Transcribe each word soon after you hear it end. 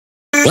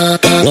Hey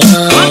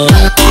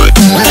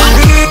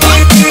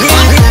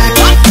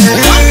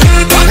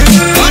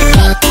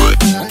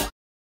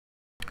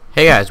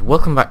guys,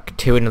 welcome back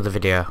to another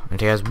video. And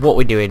guys, what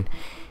we're doing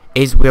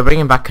is we're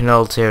bringing back an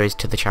old series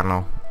to the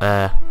channel.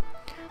 We're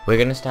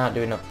going to start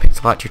doing up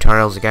pixel art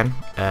tutorials again,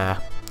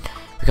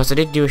 because I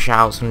did do a shout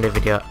out Sunday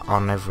video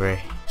on every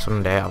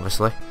Sunday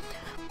obviously,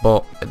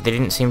 but they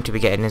didn't seem to be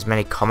getting as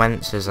many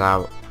comments as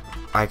I've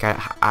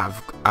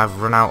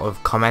run out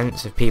of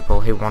comments of people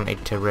who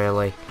wanted to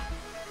really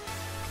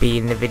be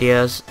in the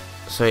videos,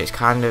 so it's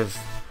kind of,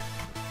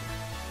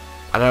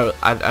 I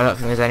don't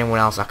think there's anyone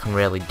else I can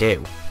really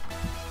do,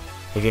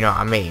 if you know what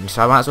I mean.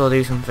 So I might as well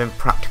do something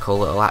practical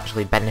that will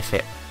actually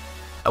benefit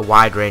a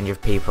wide range of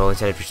people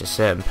instead of just a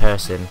certain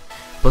person.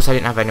 Plus I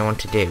didn't have anyone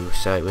to do,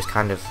 so it was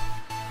kind of,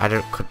 I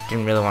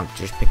didn't really want to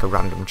just pick a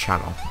random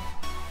channel.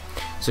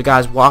 So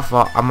guys, what I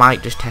thought, I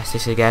might just test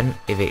this again.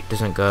 If it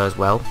doesn't go as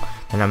well,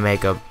 then I may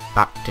go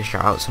back to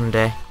shout out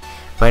Sunday.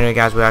 But anyway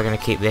guys, we are going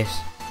to keep this.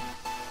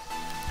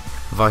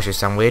 My voice just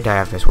sound weird, I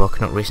have just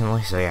woken up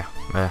recently, so yeah.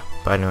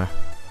 But anyway.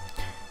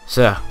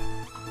 So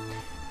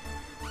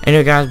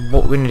anyway guys,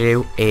 what we're going to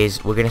do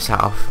is we're going to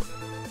start off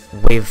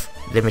with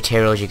the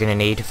materials you're going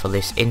to need for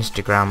this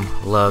Instagram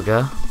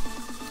logo.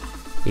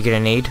 You're going to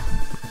need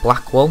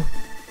black wool,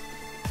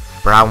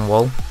 brown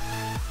wool,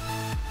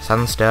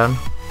 sandstone,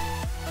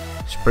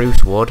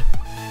 spruce wood,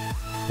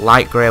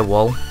 light grey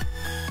wool,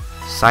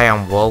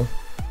 cyan wool,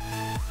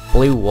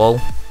 blue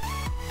wool,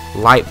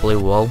 light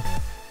blue wool,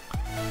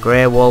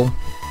 grey wool,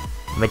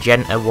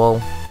 magenta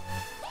wool,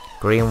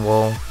 green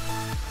wool,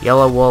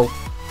 yellow wool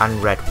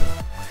and red wool.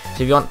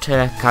 So if you want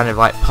to kind of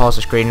like pause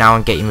the screen now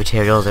and get your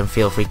materials, then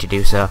feel free to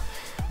do so.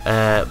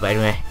 But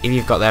anyway, if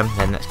you've got them,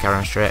 then let's carry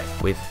on straight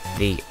with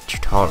the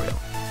tutorial.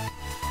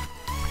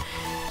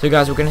 So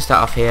guys, we're going to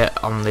start off here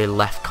on the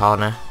left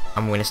corner,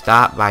 and we're going to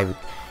start by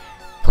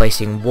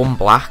placing one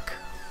black,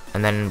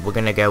 and then we're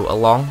going to go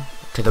along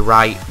to the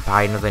right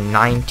by another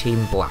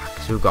 19 black.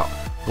 So we've got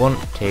 1,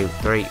 2,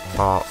 3,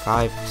 4,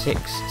 5,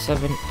 6,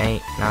 7,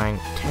 8, 9,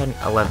 10,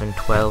 11,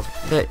 12,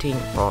 13,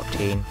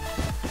 14,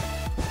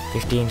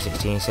 15,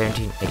 16,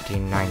 17,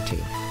 18, 19.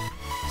 So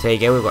there you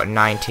go, we've got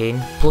 19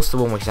 plus the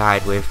one we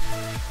started with.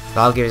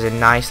 That'll give us a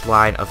nice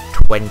line of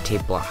 20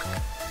 black.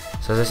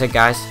 So as I said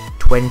guys,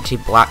 20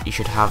 black you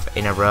should have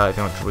in a row. If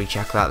you want to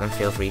recheck that, then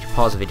feel free to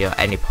pause the video at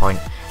any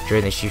point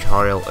during this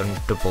tutorial and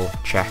double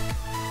check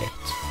it.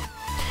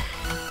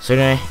 So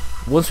anyway,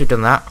 once we've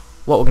done that,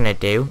 what we're going to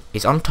do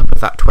is on top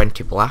of that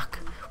 20 black,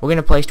 we're going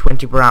to place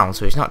 20 brown,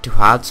 so it's not too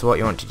hard. So what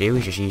you want to do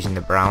is just using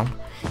the brown,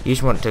 you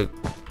just want to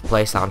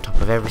place that on top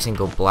of every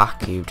single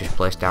black you've just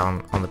placed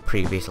down on the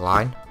previous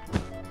line,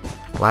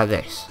 like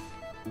this.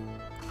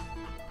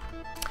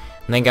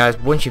 And then guys,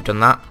 once you've done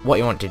that, what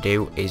you want to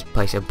do is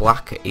place a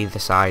black at either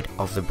side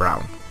of the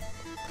brown.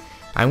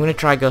 I'm going to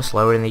try go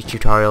slower in these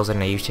tutorials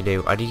than I used to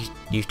do. I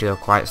used to go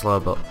quite slow,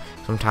 but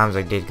sometimes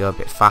I did go a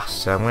bit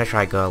fast, so I'm going to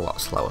try go a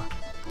lot slower.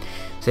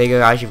 So there you go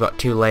guys, you've got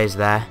 2 layers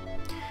there.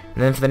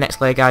 And then for the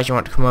next layer guys, you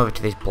want to come over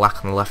to this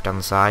black on the left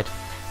hand side,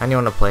 and you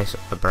want to place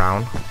a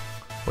brown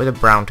with a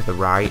brown to the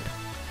right.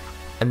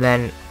 And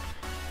then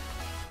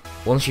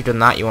once you've done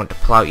that, you want to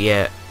pull out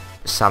your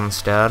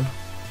sandstone,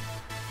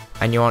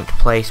 and you want to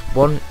place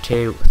 1,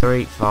 2,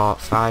 3, 4,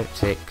 5,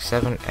 6,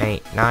 7,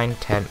 8, 9,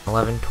 10,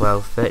 11,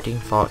 12, 13,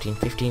 14,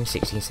 15,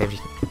 16,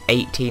 17,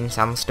 18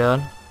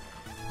 sandstone,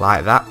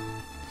 like that.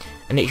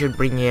 And it should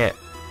bring you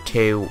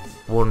to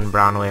 1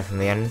 brown away from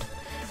the end.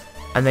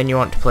 And then you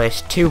want to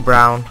place 2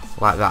 brown,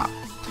 like that.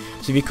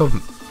 So if you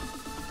come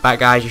back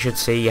guys, you should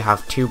see you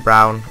have 2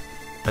 brown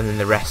and then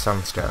the rest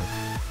sandstone.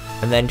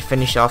 And then to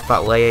finish off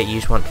that layer, you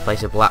just want to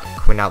place a black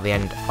coming out the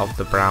end of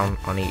the brown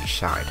on each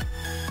side.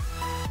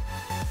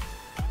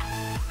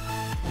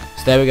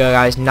 So there we go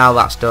guys, now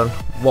that's done,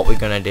 what we're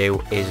going to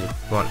do is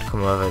we want to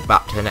come over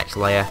back to the next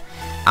layer,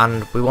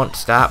 and we want to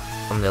start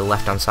on the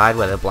left hand side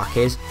where the black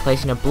is,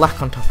 placing a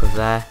black on top of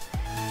there,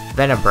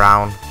 then a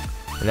brown,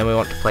 and then we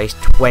want to place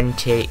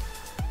 20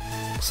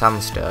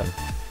 sandstone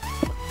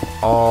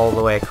all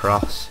the way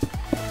across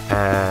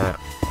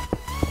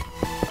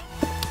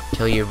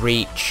till you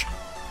reach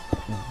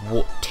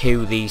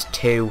these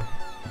 2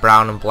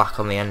 brown and black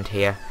on the end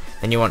here.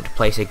 Then you want to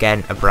place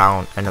again a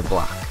brown and a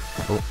black.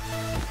 Ooh.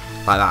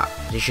 Like that.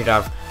 You should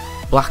have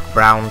black,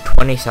 brown,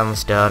 20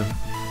 sandstone,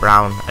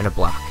 brown and a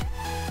black.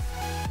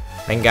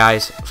 Then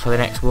guys, for the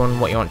next one,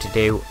 what you want to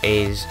do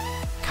is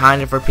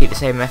kind of repeat the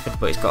same method,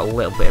 but it's got a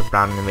little bit of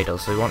brown in the middle.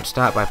 So we want to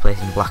start by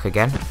placing black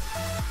again,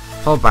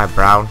 followed by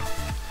brown,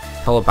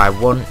 followed by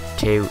 1,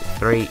 2,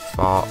 3,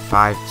 4,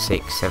 5,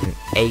 6, 7,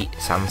 8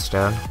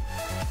 sandstone,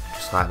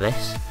 just like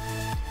this.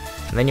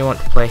 And then you want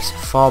to place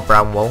 4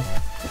 brown wool,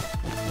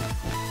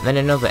 then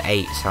another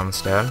 8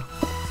 sandstone,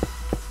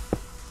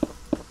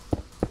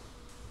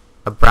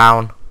 a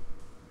brown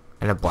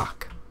and a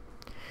black.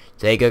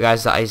 So there you go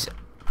guys, that is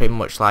pretty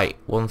much like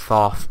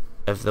 1/4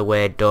 of the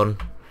way done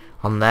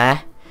on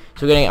there.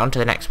 So we're going to get on to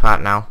the next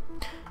part now.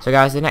 So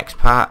guys, the next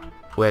part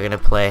we're going to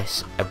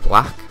place a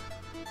black,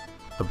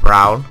 a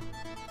brown,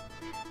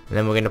 and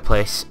then we're going to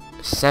place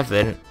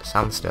 7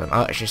 sandstone.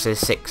 Oh, it should say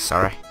 6,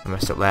 sorry, I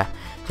messed up there.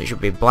 So it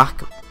should be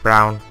black,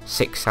 brown,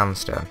 6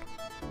 sandstone.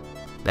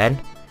 Then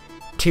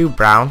 2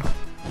 brown,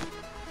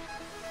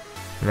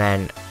 and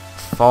then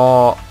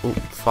 4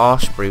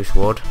 spruce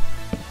wood,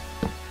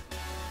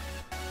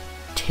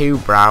 2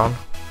 brown,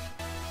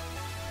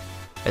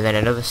 and then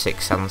another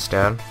 6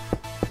 sandstone,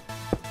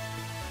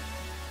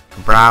 a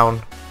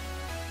brown,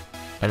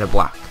 and a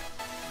black.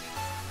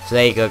 So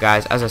there you go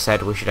guys, as I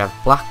said, we should have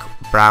black,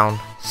 brown,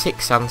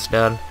 6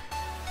 sandstone,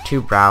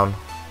 2 brown,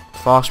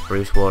 4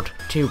 spruce wood,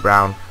 2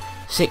 brown,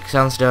 6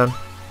 sandstone,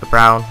 a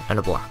brown, and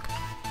a black.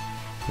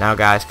 Now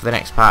guys, for the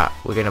next part,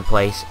 we're going to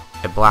place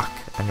a black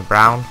and a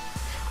brown.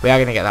 We are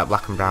going to get that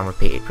black and brown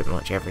repeated pretty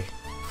much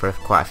for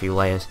quite a few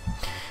layers.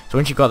 So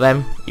once you've got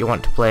them, you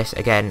want to place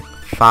again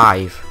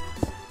 5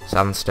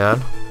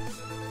 sandstone,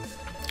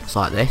 just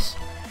like this,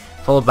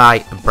 followed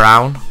by a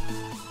brown,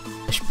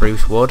 a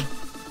spruce wood,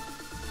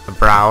 a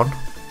brown,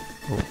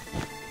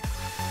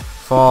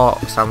 4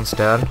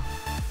 sandstone,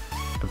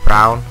 a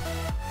brown,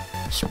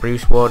 a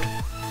spruce wood,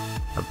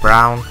 a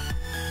brown,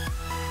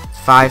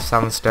 5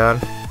 sandstone,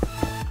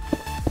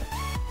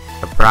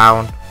 a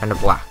brown, and a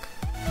black.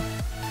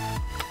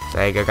 So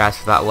there you go guys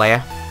for that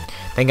layer.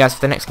 Then guys,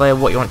 for the next layer,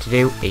 what you want to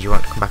do is you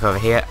want to come back over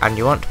here and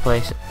you want to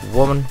place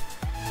 1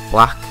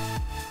 black,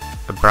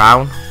 a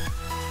brown,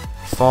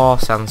 4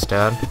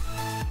 sandstone,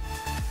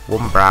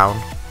 1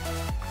 brown,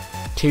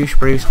 2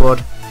 spruce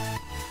wood,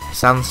 a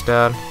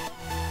sandstone,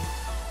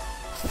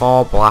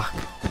 4 black,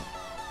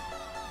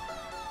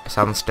 a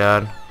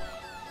sandstone,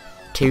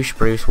 2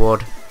 spruce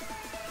wood,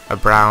 a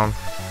brown,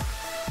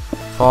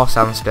 4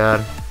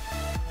 sandstone,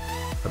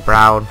 a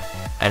brown,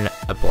 and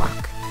a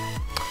black.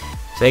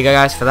 So there you go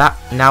guys for that.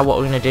 Now what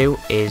we're going to do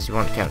is we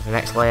want to come to the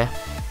next layer.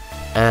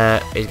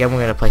 Is again we're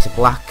going to place a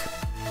black,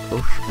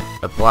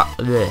 a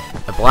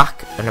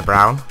black and a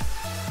brown,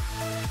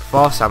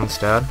 4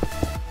 sandstone,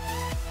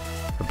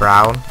 a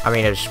brown,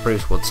 a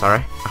spruce wood,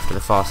 sorry, after the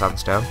 4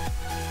 sandstone,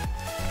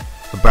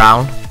 a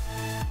brown,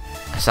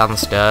 a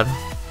sandstone,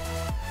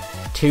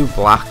 2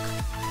 black.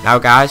 Now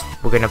guys,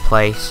 we're going to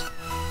place,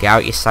 get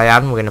out your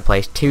cyan, we're going to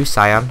place 2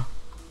 cyan,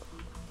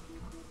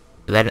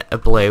 then a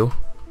blue,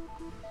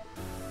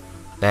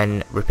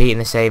 then repeating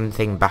the same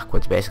thing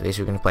backwards basically.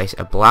 So we're going to place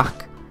a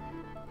black,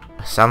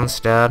 a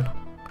sandstone,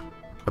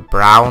 a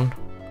brown,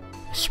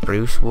 a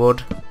spruce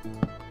wood,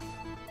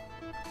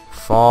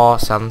 4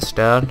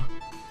 sandstone,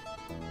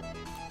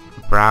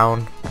 a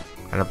brown,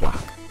 and a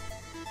black.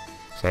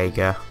 So there you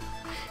go.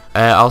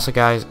 Also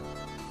guys,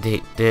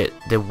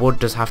 the wood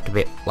does have to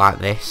be like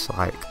this,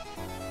 like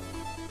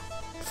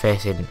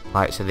facing,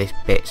 like, so this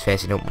bit's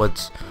facing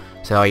upwards,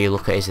 so all you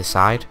look at is the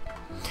side.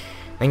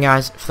 Then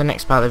guys, for the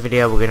next part of the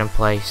video, we're going to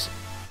place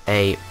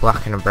a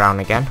black and a brown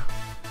again,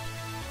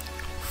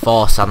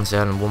 4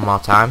 sandstone one more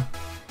time,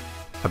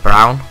 a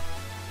brown,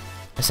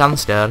 a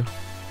sandstone,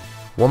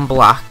 1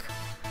 black,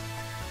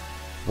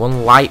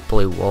 1 light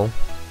blue wool,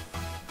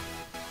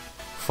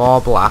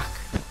 4 black,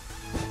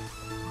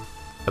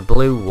 a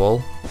blue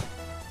wool,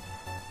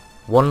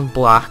 1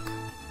 black,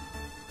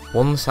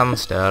 1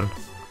 sandstone,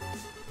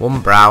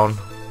 1 brown,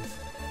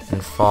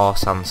 and 4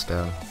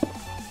 sandstone,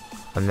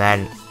 and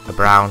then a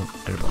brown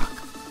and a black.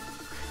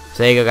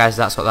 So there you go guys,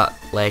 that's what that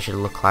layer should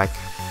look like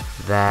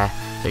there.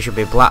 So it should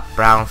be black,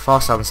 brown,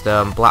 4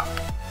 sandstone, black.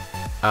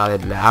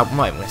 I'm not even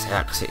going to say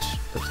that because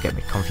it's getting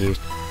me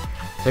confused.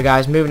 So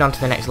guys, moving on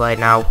to the next layer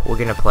now, we're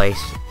going to place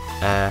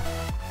a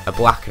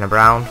black and a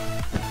brown,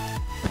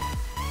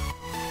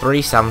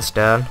 3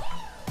 sandstone,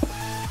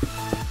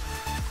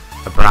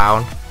 a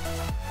brown,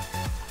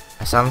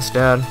 a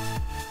sandstone,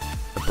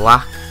 a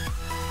black,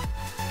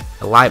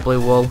 a light blue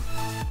wool,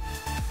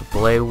 a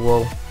blue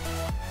wool,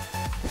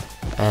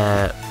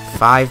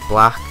 5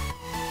 black,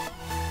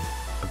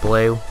 a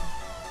blue,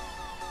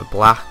 a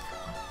black,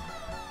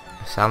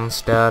 a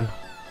sandstone,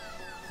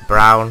 a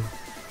brown,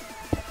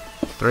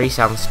 3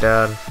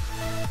 sandstone,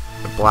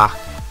 a black,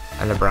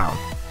 and a brown.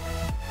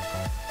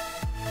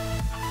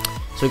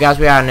 So guys,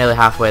 we are nearly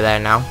halfway there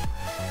now.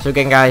 So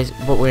again guys,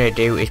 what we're going to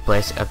do is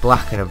place a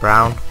black and a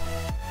brown,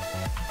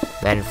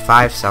 then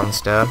 5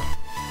 sandstone,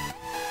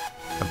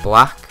 a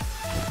black,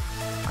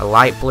 a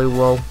light blue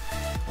wool,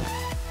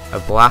 a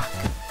black,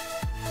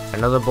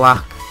 another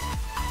black,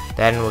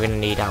 then we're going to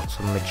need out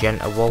some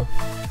magenta wool.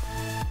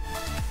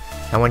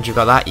 And once you've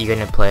got that, you're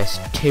going to place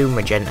 2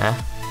 magenta,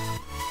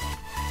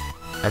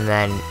 and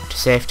then to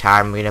save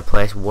time, we're going to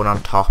place 1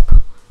 on top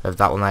of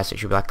that one there, so it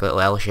should be like a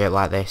little L shape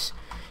like this,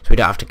 so we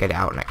don't have to get it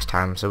out next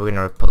time. So we're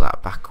going to put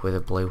that back with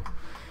a blue.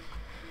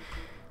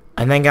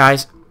 And then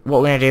guys,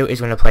 what we're going to do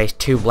is we're going to place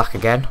 2 black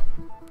again,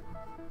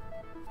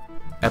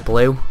 a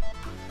blue,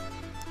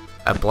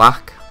 a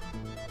black,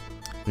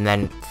 and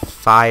then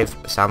 5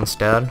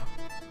 sandstone,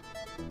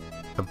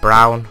 a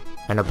brown,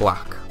 and a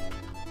black.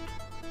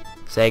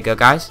 So there you go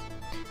guys.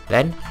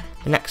 Then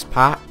the next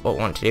part, what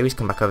we want to do is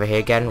come back over here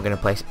again. We're going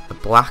to place a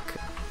black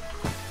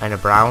and a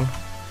brown.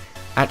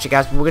 Actually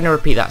guys, we're going to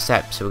repeat that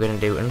step, so we're going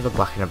to do another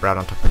black and a brown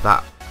on top of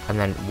that, and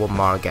then 1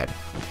 more again.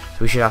 So we're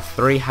we should have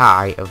 3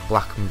 high of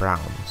black and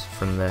browns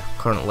from the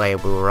current layer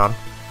we were on.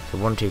 So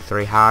 1, 2,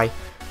 3 high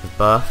of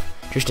both,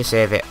 just to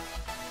save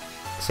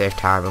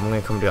time. I'm going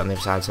to come do it on the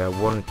other side. So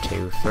 1,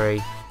 2, 3,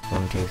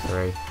 1, 2,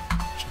 3.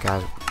 Just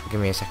guys,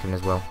 give me a second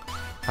as well.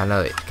 I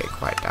know it's getting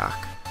quite dark.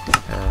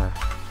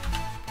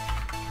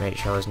 Make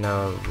sure there's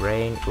no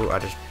rain. Ooh, I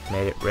just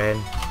made it rain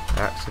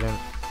by accident.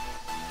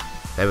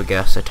 There we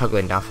go. So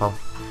toggling downfall.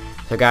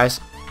 So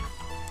guys,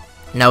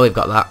 now we've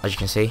got that, as you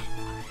can see.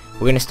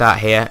 We're going to start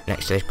here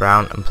next to this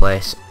brown and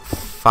place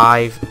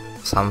 5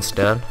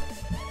 sandstone,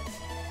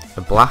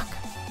 a black,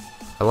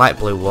 a light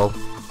blue wool,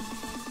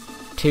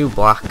 2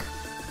 black,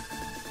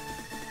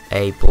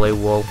 a blue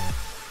wool.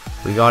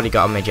 We've already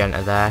got a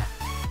magenta there.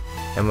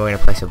 Then we're going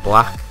to place a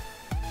black,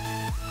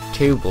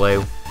 2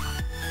 blue,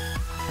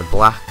 a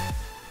black,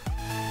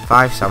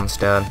 5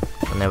 sandstone,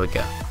 and there we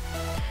go.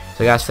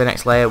 So guys, for the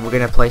next layer, we're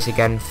going to place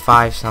again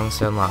 5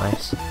 sandstone like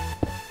this,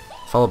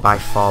 followed by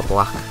 4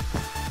 black,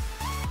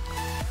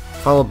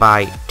 followed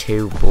by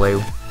 2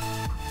 blue,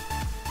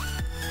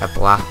 a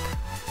black,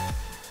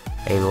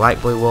 a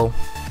light blue wool,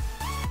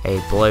 a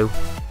blue,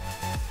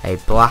 a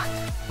black,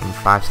 and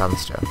 5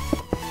 sandstone.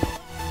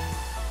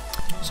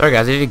 Sorry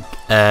guys, I did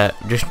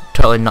just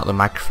totally knocked the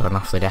microphone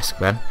off the desk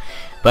then.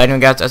 But anyway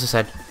guys, as I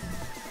said,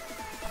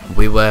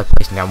 we were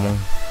placing down 1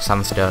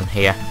 sandstone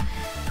here.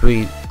 So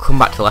we come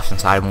back to the left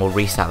hand side and we'll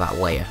restart that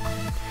layer.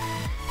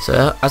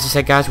 So as I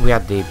said guys, we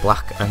had the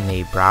black and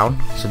the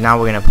brown. So now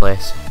we're going to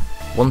place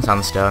 1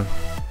 sandstone,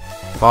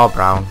 4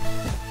 brown,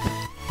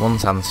 1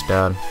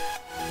 sandstone,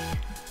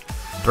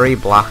 3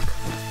 black,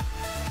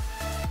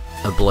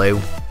 a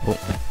blue,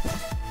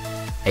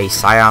 a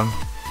cyan,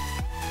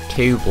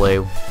 2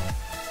 blue,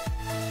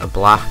 a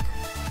black,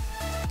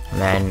 and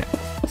then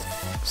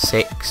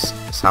 6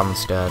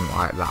 sandstone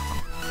like that.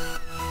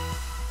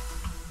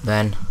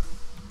 Then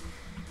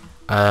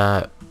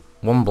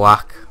 1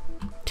 black,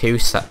 2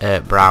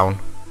 brown,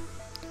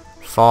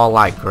 4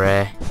 light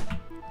grey,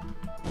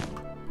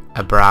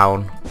 a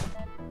brown,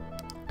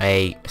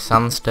 a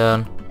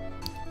sandstone,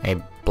 a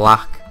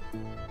black,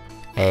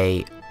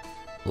 a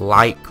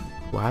light.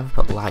 Why have I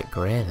put light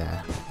grey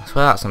there? I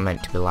swear that's not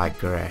meant to be light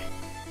grey.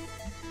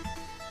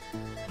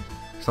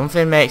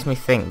 Something makes me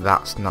think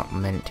that's not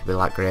meant to be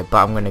light grey, but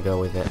I'm gonna go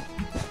with it.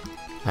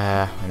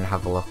 I'm gonna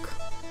have a look.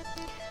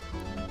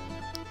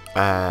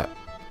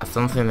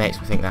 Something makes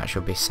me think that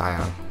should be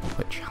cyan,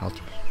 which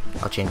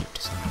I'll change it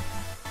to cyan.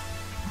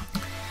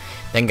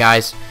 Then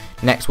guys,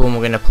 next one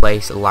we're gonna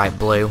place a light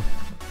blue.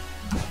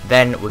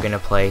 Then we're gonna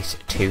place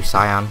 2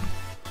 cyan,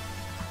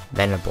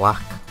 then a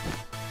black,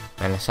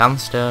 then a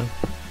sandstone,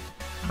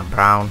 a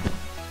brown,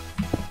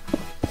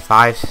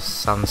 5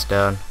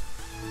 sandstone,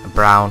 a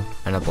brown,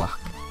 and a black.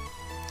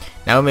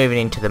 Now we're moving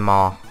into the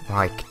more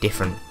like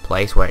different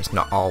place where it's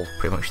not all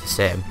pretty much the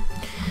same.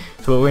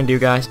 So what we're going to do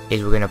guys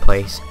is we're going to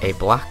place a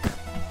black,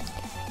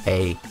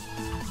 a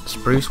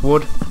spruce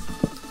wood,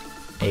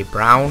 a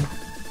brown,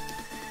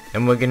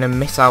 and we're going to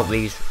miss out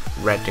these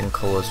red and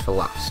colours for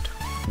last.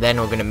 Then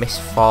we're going to miss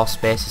 4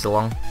 spaces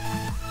along,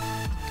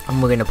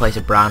 and we're going to place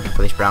a brown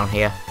for this brown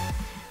here,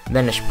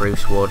 then a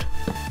spruce wood,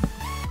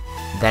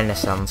 then a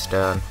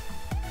sandstone,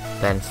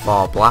 then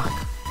 4 black,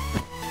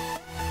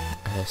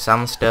 a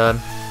sandstone,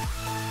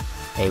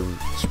 a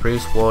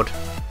spruce wood,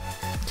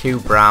 2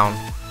 brown,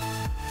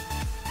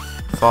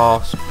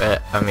 5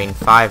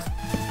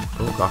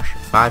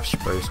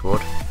 spruce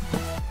wood,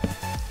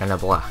 and a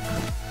black.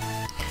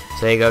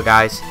 So there you go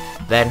guys.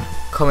 Then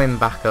coming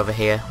back over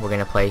here, we're going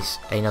to place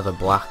another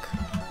black,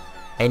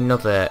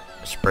 another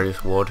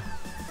spruce wood,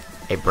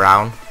 a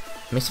brown,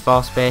 miss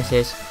 4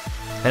 spaces.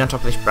 Then on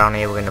top of this brown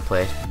here, we're going to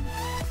place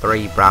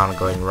 3 brown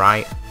going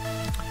right,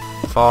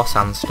 4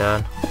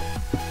 sandstone,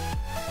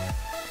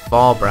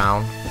 4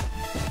 brown,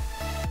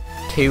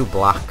 2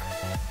 black,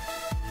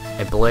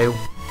 a blue,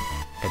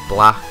 a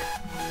black,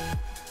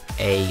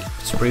 a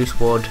spruce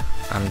wood,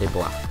 and a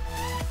black.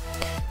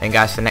 Then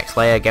guys, for the next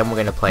layer again we're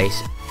going to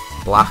place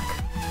black,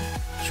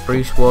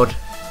 spruce wood,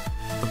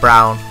 a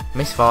brown,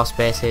 miss 4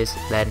 spaces.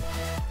 Then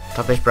top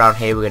of this brown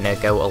here we're going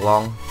to go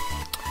along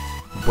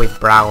with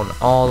brown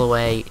all the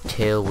way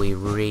till we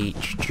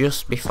reach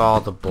just before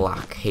the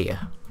black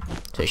here.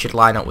 So it should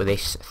line up with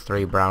this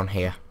 3 brown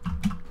here.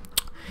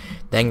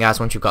 Then guys,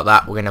 once you've got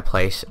that, we're going to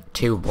place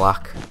 2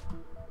 black,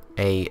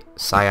 a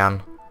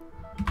cyan,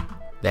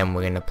 then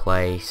we're going to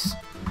place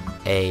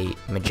a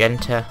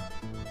magenta,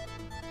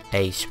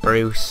 a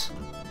spruce,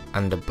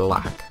 and a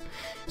black.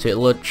 So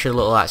it should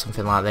look like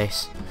something like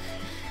this.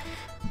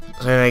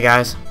 So anyway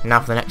guys, now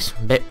for the next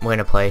bit, we're going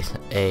to place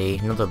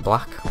another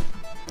black,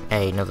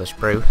 another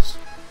spruce,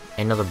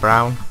 another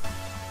brown,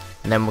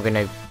 and then we're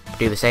going to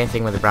do the same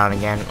thing with the brown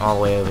again, all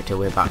the way over till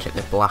we're back at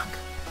the black,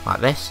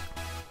 like this.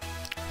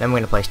 Then we're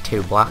going to place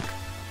 2 black,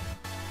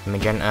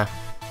 magenta,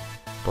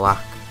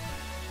 black,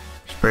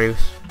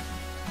 spruce,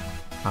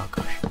 oh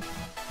gosh,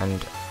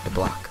 and a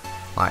black,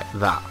 like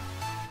that.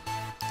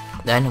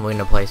 Then we're going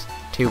to place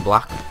 2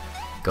 black,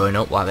 going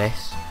up like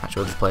this.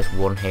 Actually, we'll just place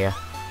 1 here.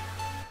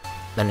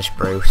 Then a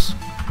spruce,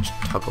 just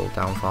toggle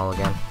downfall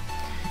again.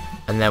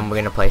 and then we're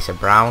going to place a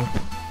brown,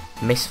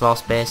 miss 4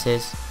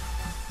 spaces,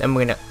 then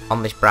we're going to,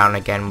 on this brown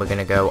again, we're going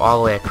to go all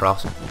the way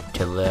across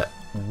to the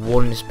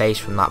 1 space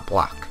from that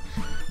black.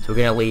 So we're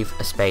going to leave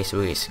a space, so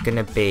it's going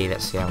to be,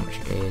 let's see how much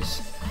it is,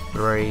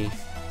 3,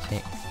 6,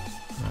 9,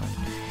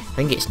 I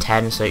think it's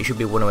 10, so it should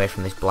be 1 away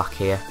from this black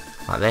here,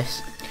 like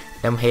this.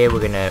 Then here we're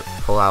going to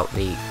pull out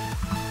the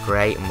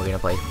grey, and we're going to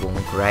place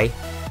 1 grey,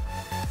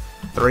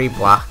 3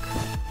 black,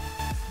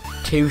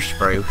 2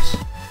 spruce,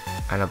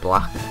 and a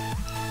black,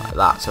 like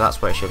that. So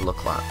that's what it should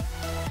look like.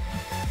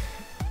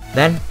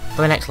 Then,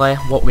 for the next layer,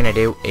 what we're going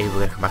to do is we're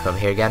going to come back over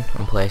here again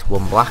and place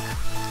 1 black,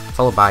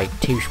 followed by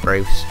 2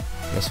 spruce,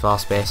 miss 4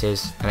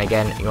 spaces, and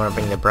again you want to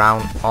bring the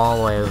brown all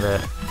the way over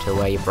to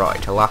where you brought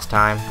it to last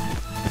time,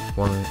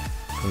 1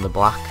 from the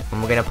black,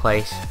 and we're going to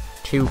place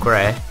 2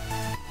 grey,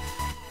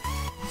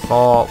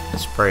 4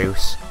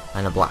 spruce,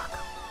 and a black.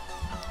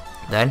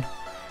 Then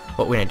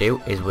what we're going to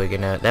do is we're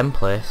going to then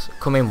place,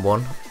 come in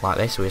 1 like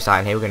this, so we're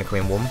starting here, we're going to come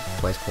in 1,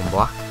 place 1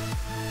 black,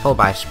 followed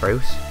by a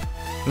spruce,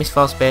 miss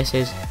 4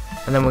 spaces,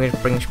 and then we're going to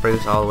bring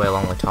spruce all the way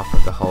along the top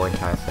of the whole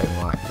entire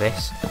thing like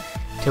this,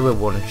 till we're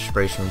 1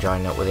 spruce from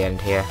joining up with the end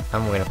here,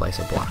 and we're going to place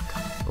a black.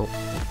 Oh.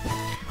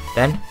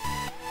 Then,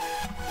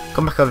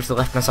 come back over to the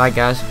left hand side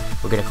guys,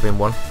 we're going to come in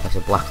 1, place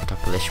a black on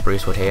top of this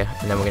spruce wood here,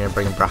 and then we're going to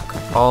bring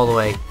black all the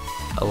way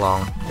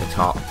along the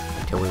top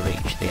till we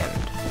reach the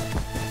end.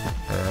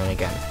 And then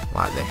again,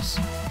 like this.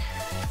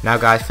 Now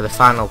guys, for the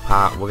final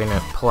part, we're going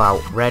to pull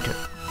out red,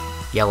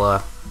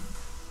 yellow,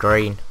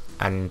 green,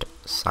 and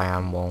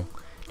cyan wool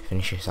to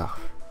finish this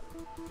off.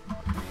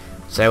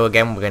 So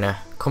again, we're going to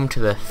come to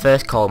the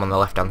first column on the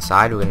left hand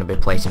side, we're going to be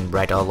placing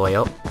red all the way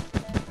up.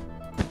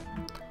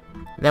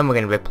 Then we're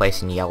going to be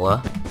placing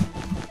yellow.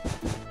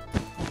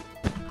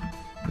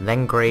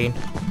 Then green.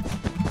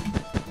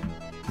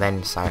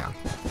 Then cyan.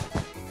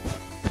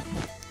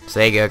 So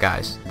there you go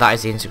guys, that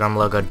is the Instagram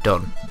logo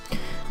done.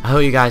 I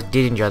hope you guys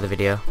did enjoy the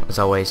video. As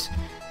always,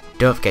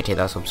 don't forget to hit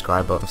that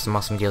subscribe button for some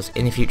awesome videos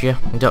in the future,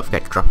 and don't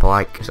forget to drop a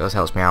like, because this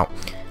helps me out.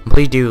 And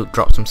please do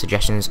drop some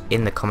suggestions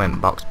in the comment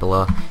box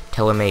below,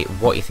 telling me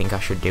what you think I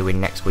should do in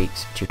next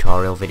week's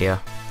tutorial video.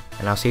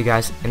 And I'll see you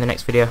guys in the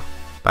next video.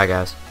 Bye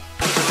guys.